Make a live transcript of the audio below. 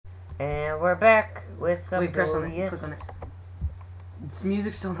And we're back with some press on it. Duelist. Click on it. This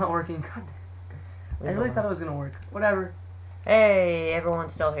music's still not working. God damn. I really thought it was gonna work. Whatever. Hey,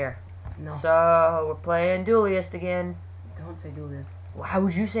 everyone's still here. No. So, we're playing Duelist again. Don't say Duelist. Well, how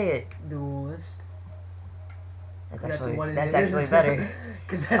would you say it? Duelist. That's That's actually, what it that's is. actually better.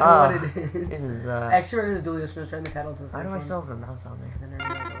 Because that's what it is. This is, Actually, it is Duelist. I'm trying the title to the How do I still have the mouse on there? And then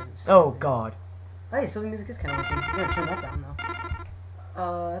I realized it was Oh, God. Hey, so the music is kind of working. I'm gonna turn that down, though.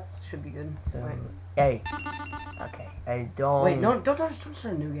 That should be good. So, Wait. hey. Okay, I don't... Wait, no, don't start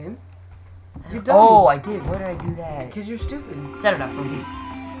a new game. You're done. Oh, I did. Why did I do that? Because you're stupid. Set it up for me.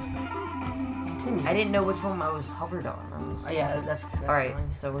 Continue. I didn't know which one I was hovered on. Oh, yeah, that's Alright,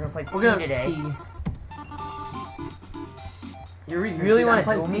 fine. so we're gonna play We're T gonna today. T. You're reading You really want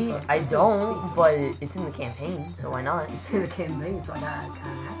want to to duel me? FIFA. I don't, but it's in the campaign, so why not? It's in the campaign, so I kind of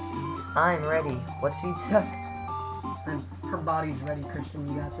have I'm ready. What speed stuff? to. And her body's ready, Christian.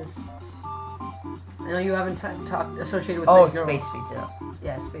 You got this. I know you haven't talked associated with. Oh, that girl. space speeds it up.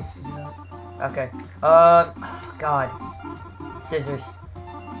 Yeah, space speeds it up. Okay. God. Scissors.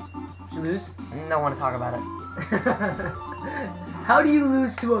 Did you lose? Don't want to talk about it. How do you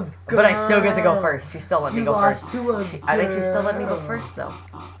lose to a girl? But I still get to go first. She still let me go first. To a I think she still let me go first, though.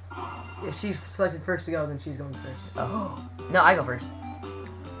 If she's selected first to go, then she's going first. Oh. No, I go first.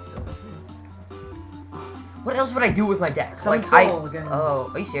 So much What else would I do with my deck? Summon Like, Soul again. Oh,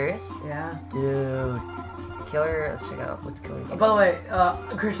 are you serious? Yeah. Dude. Killer, let's check out what's going on. By the way,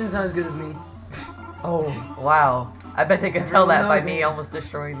 Christian's not as good as me. Oh, wow. I bet they could tell that by knows me it. almost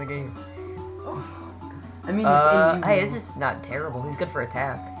destroying the game. I mean, just in hey, this is not terrible. He's good for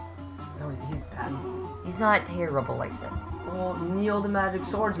attack. No, he's bad. He's not terrible, I said. Well, Neil the Magic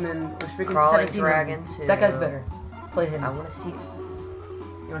Swordsman was freaking Crawling 17. Dragon, too. That guy's better. Play him. I want to see... You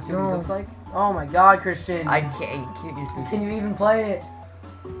want to see what he looks like? Oh my God, Christian. I can't you see. Can you even play it?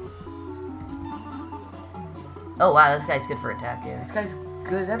 Oh, wow, this guy's good for attack, yeah. This guy's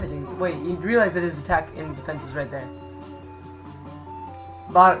good at everything. Wait, you realize that his attack and defense is right there.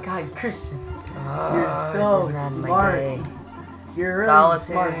 But God, Christian, you're so this is not my smart. day. You're a really Solitaire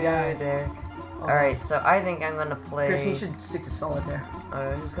smart guy. there. Oh. Alright, so I think I'm gonna play... Christian, you should stick to solitaire.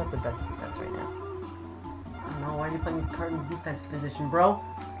 Who's got the best defense right now? I don't know, why are you playing card in defense position, bro?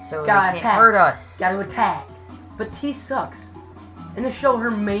 So Gotta they can't attack. hurt us. Gotta attack. But T sucks. In the show,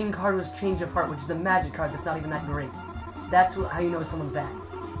 her main card was Change of Heart, which is a magic card that's not even that great. That's how you know someone's bad.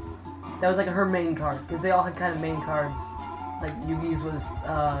 That was like her main card, because they all had kind of main cards. Like Yugi's was,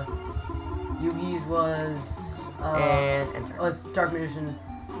 and enter. was Dark Magician.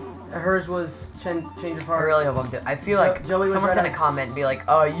 Hers was Change of Heart. I really hope I'm doing... I feel like Joey was someone's Red gonna Eyes. comment and be like,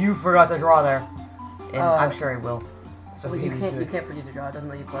 oh, you forgot to draw there. And I'm sure I will. So Well, you maybe can't. do You it. can't forget to draw. It doesn't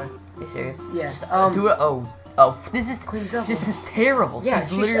let you play. Are you serious? Yeah. Just, do it. Oh, this is... Queen Zelda. This is terrible. Yeah,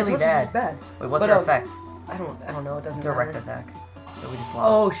 she's literally bad. bad. Wait, what's But, her effect? I don't know. It doesn't Direct matter. attack. So we just lost.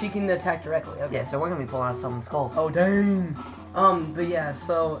 Oh, she can attack directly. Okay. Yeah, so we're gonna be pulling out someone's skull. Oh dang. But yeah,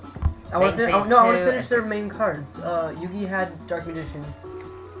 so I want to phase finish two, their main cards. Yugi had Dark Magician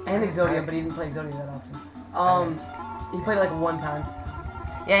and Exodia, but he didn't play Exodia that often. He played it like one time.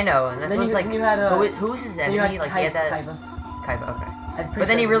 Yeah, I know. And this Then was you- like then you had, who's his Then you enemy? had Like he had that Kaiba. Okay. But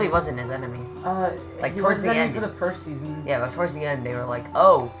then he really wasn't his enemy. Like he towards was the enemy end. for the first season. Yeah, but towards the end they were like,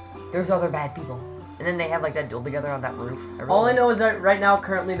 oh, there's other bad people. And then they had like that duel together on that roof. All I know is that right now,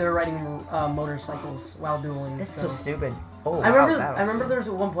 currently, they're riding motorcycles while dueling. That's so stupid. Oh, I remember there was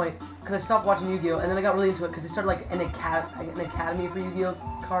at one point because I stopped watching Yu-Gi-Oh, and then I got really into it because they started like an academy for Yu-Gi-Oh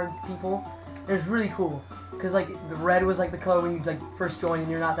card people. It was really cool because like the red was like the color when you like first join and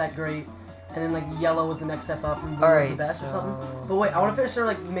you're not that great, and then like yellow was the next step up and blue was the best or something. But wait, I want to finish their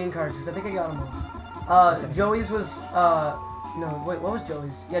like main cards because I think I got them all. Joey's was no, wait, what was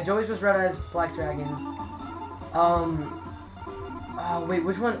Joey's? Yeah, Joey's was Red Eyes Black Dragon. Wait,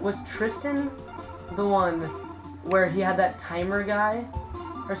 which one was Tristan? The one where he had that timer guy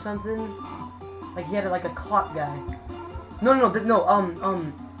or something? Like he had like a clock guy. No.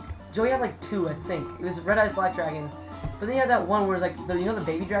 Joey had like two, I think. It was Red Eyes Black Dragon. But then he had that one where it's like the the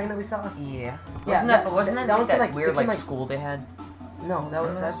baby dragon that we saw? Yeah. Yeah, Wasn't that that like one that came, weird like school they had? No, that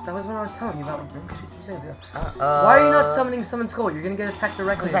was when I was telling you about 2 seconds ago. Why are you not summoning Summon Skull? You're gonna get attacked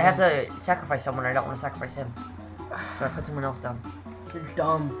directly. Because I have to sacrifice someone. I don't want to sacrifice him. So I put someone else down. You're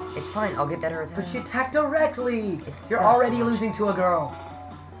dumb. It's fine. I'll get better attack. But she attacked directly. It's You're not already so much. losing to a girl.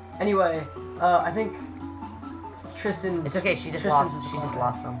 Anyway, I think Tristan's. It's okay. She just Tristan's lost. is She the just call.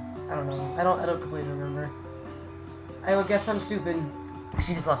 lost some. I don't know. I don't completely remember. I guess I'm stupid.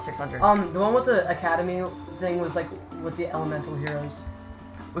 She just lost 600. The one with the academy thing was like with the elemental heroes.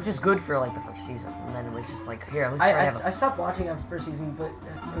 which was good for like the first season, and then it was just like, here, let's try to have I stopped watching after the first season, but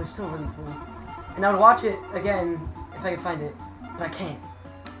it was still really cool. And I would watch it again if I could find it, but I can't.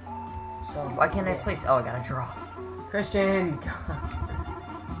 So why can't I place? Oh, I gotta draw. Christian,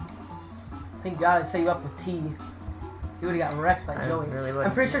 thank God I set you up with T. You would have gotten wrecked by Joey. Really would.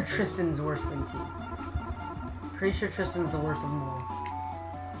 I'm pretty sure Tristan's worse than T. Pretty sure Tristan's the worst of them all.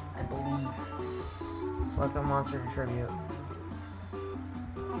 I believe. Select a monster to tribute.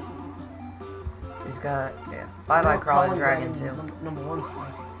 He's got, yeah. Bye-bye, Crawling Dragon 2. Number 1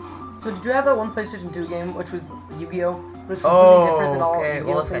 spot. So did you have that one PlayStation 2 game, which was Yu-Gi-Oh? But it's completely different than all okay. Yu-Gi-Oh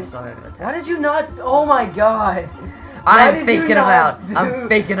Well, this guy's things? still gonna attack. Why did you not? Oh my God! I'm faking him out. I'm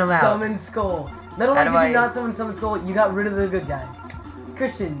faking him out. Summon Skull. Not only did you not summon Skull, you got rid of the good guy.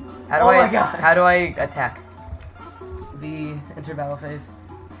 Christian. Oh my God. How do I attack? B, enter battle phase.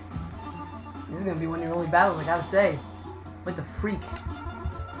 This is gonna be one of your only battles, I gotta say. With the freak.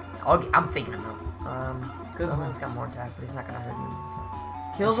 I'm faking him out. Good one. Someone's got more attack, but he's not gonna hurt me. So.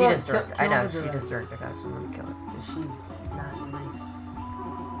 Kills she one. does direct. I know, she direct. does direct attack, so I'm gonna kill her. She's not nice.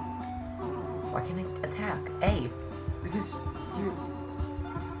 Why can't I attack? A. Because you.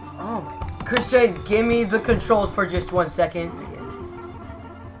 Oh my. Christian, give me the controls for just 1 second.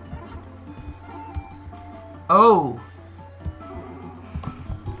 Oh.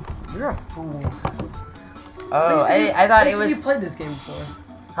 You're a fool. Oh, I thought it was. You played this game before.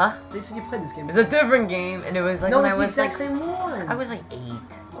 Huh? They said you played this game. It's a different game, and it was like no, when it's I the was like. exact same one. I was like 8.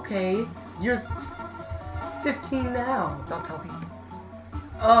 Okay, you're 15 now. Don't tell people.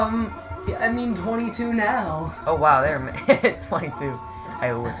 Yeah, I mean 22 now. Oh wow, they're 22.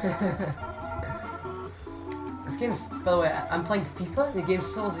 I wish. This game is, by the way, I'm playing FIFA. The game's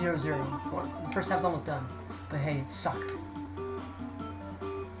still 0-0. The first half's almost done, but hey, it sucked.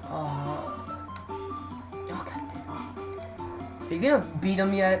 Oh goddamn. Are you gonna beat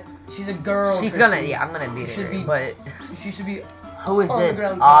him yet? She's a girl. She's Christian. gonna, yeah, I'm gonna beat her. But she should be. who is on the this?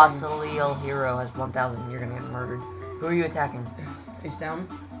 ground Australian hero has 1,000. You're gonna get murdered. Who are you attacking? Face down.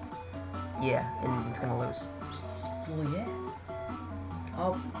 Yeah, and it's gonna lose. Well, yeah.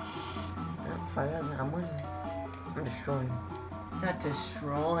 Oh. 5,000. I'm winning. I'm destroying. Not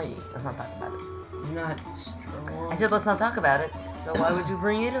destroying. Let's not talk about it. You're not destroying. I said let's not talk about it. So why would you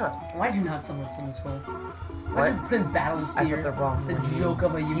bring it up? Why'd you not summon Singing Skull? What? Why'd you put in Battle Steer? I put the wrong The one. joke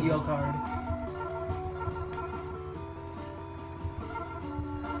of a Yu-Gi-Oh card.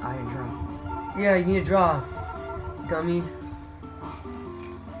 I didn't draw. Yeah, you need to draw. Dummy.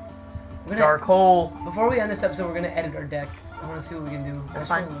 Dark hole. Before we end this episode, we're gonna edit our deck. I wanna see what we can do. That's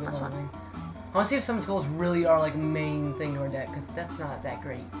fine. That's fine. I wanna see if Summon Skulls really are like main thing to our deck, because that's not that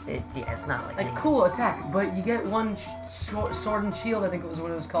great. Yeah, it's not like Like, cool attack, but you get one sword and shield, I think it was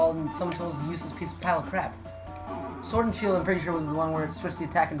what it was called, and Summon Skulls is a useless piece of pile of crap. Sword and shield, I'm pretty sure was the one where it switched the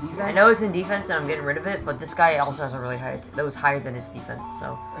attack and defense. I know it's in defense and I'm getting rid of it, but this guy also has a really high that was higher than its defense,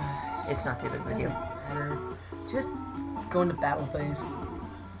 so it's not too big of a deal. Matter. Just go into battle phase.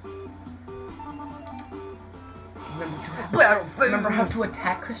 Remember how to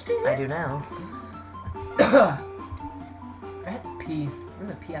attack Christian? I do now. We're at P. We're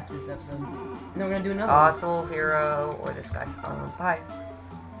gonna P after this episode. And then we're gonna do another one. Soul Hero or this guy. Bye.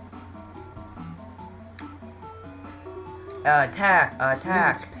 Attack.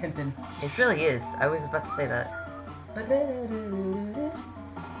 It's pimpin'. It really is. I was about to say that.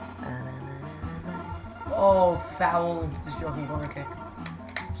 Oh, foul. Just joking, corner kick.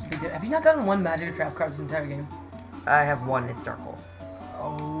 Just a big deal. Have you not gotten one magic or trap card this entire game? I have one. It's Dark Hole.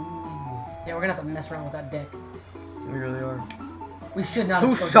 Oh. Yeah, we're gonna have to mess around with that deck. We really are. We should not Who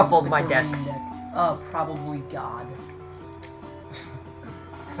have chosen shuffled the my green deck? Probably God.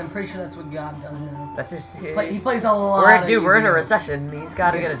 Because I'm pretty sure that's what God does now. That's just He plays a lot we're in a recession. He's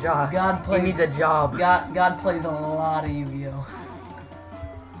got to get a job. He needs a job. God plays a lot of Yu-Gi-Oh.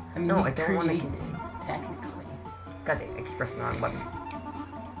 I mean, No, he I don't want to created continue. it, technically. God damn, I keep pressing the wrong button.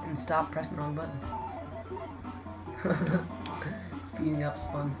 And stop pressing the wrong button. Speeding up's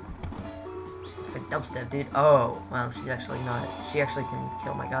fun. It's like dubstep, dude. Oh, wow, she's actually not. She actually can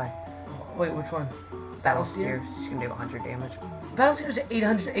kill my guy. Wait, which one? Battle Steer. She's gonna do 100 damage. Battle Steer's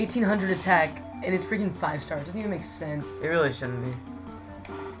 1800 attack, and it's freaking 5-star. It doesn't even make sense. It really shouldn't be.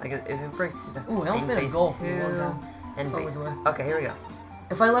 Like, if it breaks to the Ooh, I almost made a phase goal 2, for one time. and phase. Way. Okay, here we go.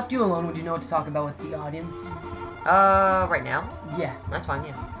 If I left you alone, would you know what to talk about with the audience? Right now? Yeah. That's fine,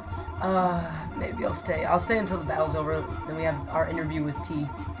 yeah. Maybe I'll stay. I'll stay until the battle's over. Then we have our interview with T.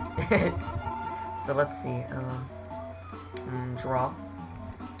 So let's see. Draw.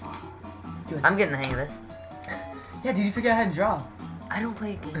 Good. I'm getting the hang of this. Yeah, dude, you forget how to draw. I don't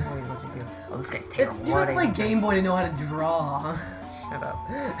play Game Boy as much as you. Oh, this guy's terrible. You have to play Game Boy to know how to draw. Shut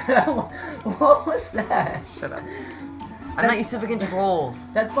up. What was that? Shut up. I'm not used to the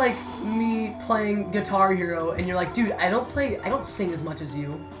controls. That's like me playing Guitar Hero, and you're like, dude, I don't sing as much as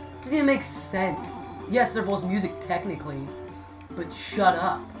you. Doesn't even make sense. Yes, they're both music technically, but shut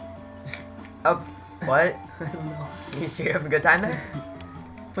up. Oh, what? I don't know. You sure you're having a good time there?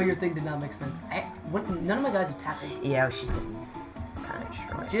 But your thing did not make sense. None of my guys attack me. Yeah, she's getting kind of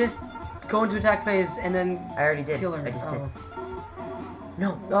destroyed. Just go into attack phase and then I already did. kill her. I just did.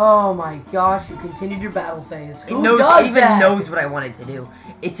 No. Oh my gosh, you continued your battle phase. Who It does even that? knows what I wanted to do.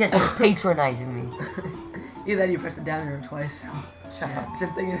 It just is patronizing me. Either that or you pressed the down arrow twice. Shut up. Which I'm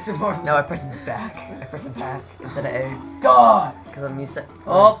thinking is more. No, I pressed back. I pressed back instead of A. God! Because I'm used to.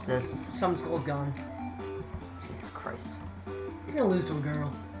 Oh, What's this? some skull's gone. Jesus Christ. You're gonna lose to a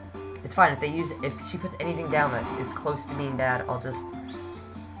girl. It's fine if she puts anything down that is close to being bad. I'll just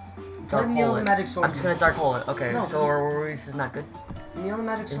dark hole it. Magic sword. I'm just gonna dark hole it. Okay, No, so this is not good. Kneel the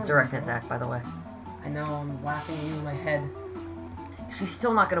magic sword. It's direct attack, by the way. I know. I'm laughing at you in my head. She's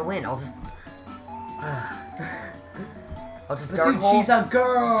still not gonna win. I'll just. I'll just But dark dude, hole. she's a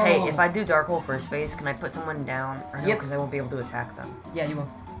girl. Hey, if I do dark hole first phase, can I put someone down? Or no, Yep. because I won't be able to attack them. Yeah, you will.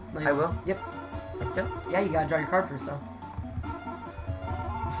 No, you I will? Yep. I still? Yeah, you gotta draw your card first, though.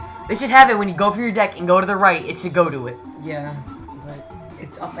 They should have it when you go for your deck and go to the right. It should go to it. Yeah, but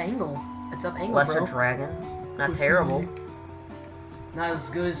it's up angle. It's up angle, Lesser bro. Dragon. Not Pussy. terrible. Not as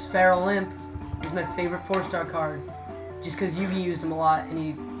good as Feral Imp. He's my favorite 4-star card. Just because Yugi used him a lot, and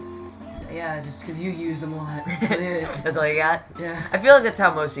he... Yeah, just because you used him a lot. That's what it is. That's all you got? Yeah. I feel like that's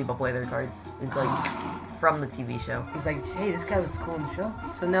how most people play their cards. Is like from the TV show. He's like, hey, this guy was cool in the show.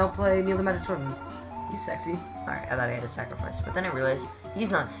 So now play Kneel the Magic Swordman. He's sexy. Alright, I thought I had to sacrifice. But then I realized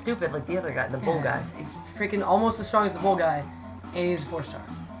he's not stupid like the other guy, the bull guy. He's freaking almost as strong as the bull guy, and he's a 4-star.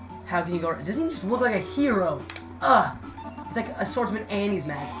 How can you go... Doesn't he just look like a hero? Ugh! He's like a swordsman and he's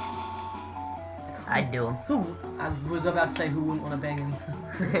mad. I'd do him. Who? I was about to say who wouldn't want to bang him.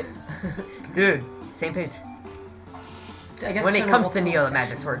 Dude, same page. I guess When it it's comes to kinda Neo the multiple Magic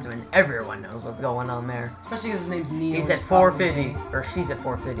sections. Swordsman, everyone knows what's going on there. Especially because his name's Neo. He's at 450, or she's at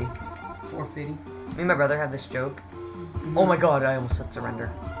 450. 450. Me and my brother have this joke. Oh my god, I almost said surrender.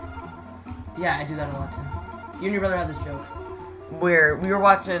 Yeah, I do that a lot too. You and your brother had this joke. Where we were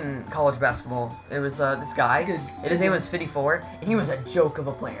watching college basketball. It was this guy, It's good. and his name was 54, and he was a joke of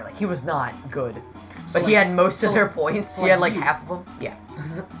a player. Like, he was not good. So, But he like- had most of so- their points. so He had like like you. half of them. Yeah.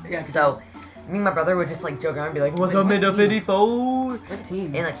 Yeah. So, me and my brother would just like joke around and be like, what's Wait, up, what mid team? 54? What team?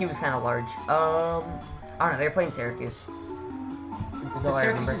 And like, he was kind of large. I don't know, they were playing Syracuse. That's all I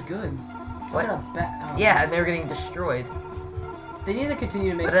Syracuse remember. is good. What? Oh. Yeah, and they were getting destroyed They need to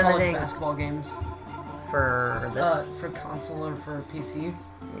continue to make But then college they- basketball games. for this. For console or for PC.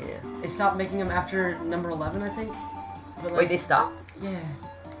 Yeah. They stopped making them after number 11, I think. But, like, Wait, they stopped? Yeah.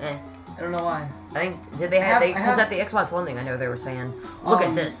 Eh. I don't know why. I think, did they I have, have- because at the Xbox One thing, I know they were saying, look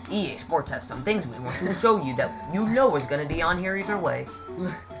at this, EA Sports has some things we want to show you that you know is going to be on here either way.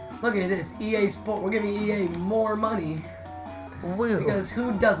 Look at this, EA Sport. We're giving EA more money. Woo. Because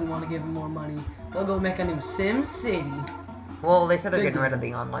who doesn't want to give them more money? They'll go make a new Sim City. Well, they said they're Good. getting rid of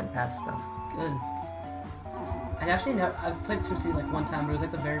the online pass stuff. Good. And actually, I've played Sim City like one time, but it was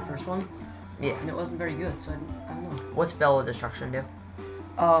like the very first one, Yeah. and it wasn't very good. So I don't know. What's Bell of Destruction do?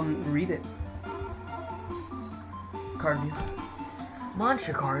 Read it. Card view.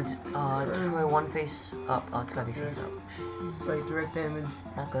 Monster cards. Destroy one face up. Oh, it's gotta be face up. Wait, direct damage.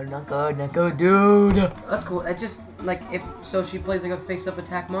 Not good, not good, not good, dude. That's cool. It just like if so, she plays like a face-up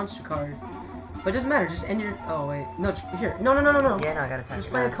attack monster card, but it doesn't matter. Just end your. Oh wait, no, here. No. Yeah, no, I gotta attack. Just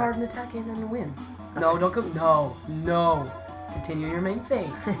play a card and attack it and then win. No, don't come. No. Continue your main phase.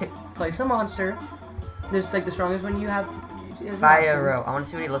 Play some monster. There's like the strongest one you have. is an option. Fire. I want to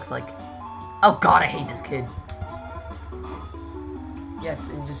see what he looks like. Oh god, I hate this kid. Yes,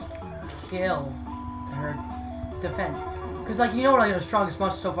 and just kill her defense. Cause like you know what, like the strongest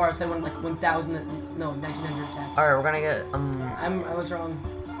monster so far I said when like 1,000 no 1,900 attack. All right, we're gonna get I was wrong.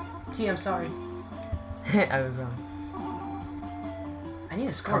 T, I'm sorry. I was wrong. I need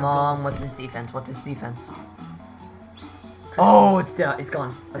a score. Come on, what's his defense? What's his defense? Oh, it's down. It's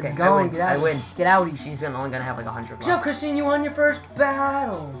gone. Okay, It's gone. I win. Get out. I win. Get outie. She's only gonna have like 100 Good job, left. Christine. You won your first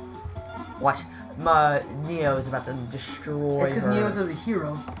battle. Watch, Neo is about to destroy It's because her. Neo's a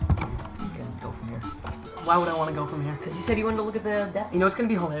hero. You can go from here. Why would I want to go from here? Because you said you wanted to look at the deck. You know what's gonna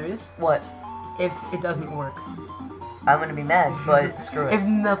be hilarious? What? If it doesn't work. I'm gonna be mad, but screw it. If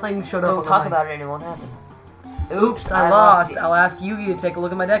nothing showed up. Don't on talk the about it and it won't happen. Oops, I lost. I'll ask Yugi to take a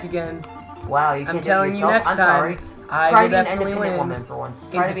look at my deck again. Wow, you can't I'm do telling it you yourself. next I'm time. sorry. I Try will to be an definitely independent win. woman for once.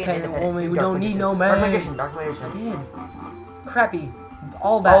 Try to be an Independent independent woman who Dark don't need magician. no Dark man. magician. Dark magician. I did. Crappy.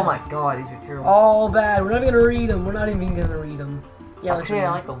 All bad. Oh my god, these are terrible. All bad. We're not even gonna read them. We're not even gonna read them. Yeah, actually, I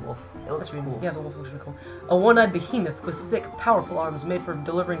like the wolf. It looks really cool. Yeah, the wolf looks really cool. A one-eyed behemoth with thick, powerful arms made for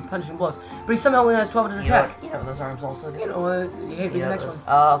delivering punching blows. But he somehow only has 1200 attack. You know those arms also do. You know, you hate me the next one.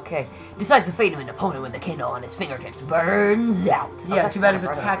 Okay. Decides the fate of an opponent when the candle on his fingertips burns out. Yeah, too bad his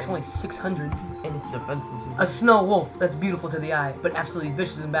attack's only 600. And its defense is... A snow wolf that's beautiful to the eye, but absolutely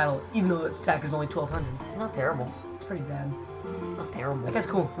vicious in battle, even though its attack is only 1200. It's not terrible. It's pretty bad. It's not terrible. That guy's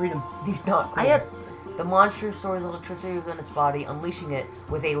cool. Read him. He's not cool. The monster stores electricity within its body, unleashing it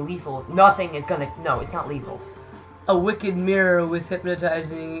with a lethal... Nothing is gonna... No, it's not lethal. A wicked mirror with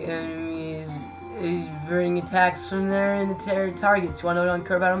hypnotizing enemies is diverting attacks from there into targets. You wanna know what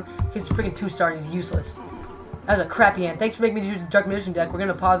uncurve about him? He's freaking 2-star and he's useless. That was a crappy hand. Thanks for making me choose the Dark Magician deck. We're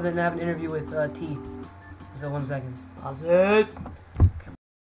gonna pause it and have an interview with T. So 1 second. Pause it.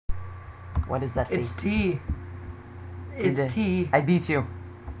 What is that face? It's T. It's T. I beat you.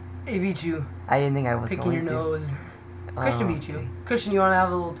 I beat you. I didn't think I was Picking going your to. nose. Christian beat you. Christian, you wanna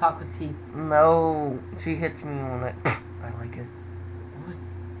have a little talk with T? No, she hits me when I like it. What was...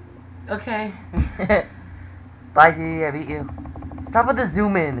 Okay. Bye, T. I beat you. Stop with the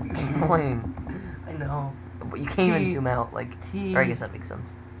zoom in. It's annoying. I know. But you can't even zoom out. Like T. Or I guess that makes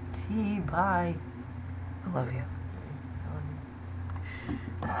sense. T. Bye. I love you.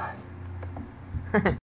 I love you.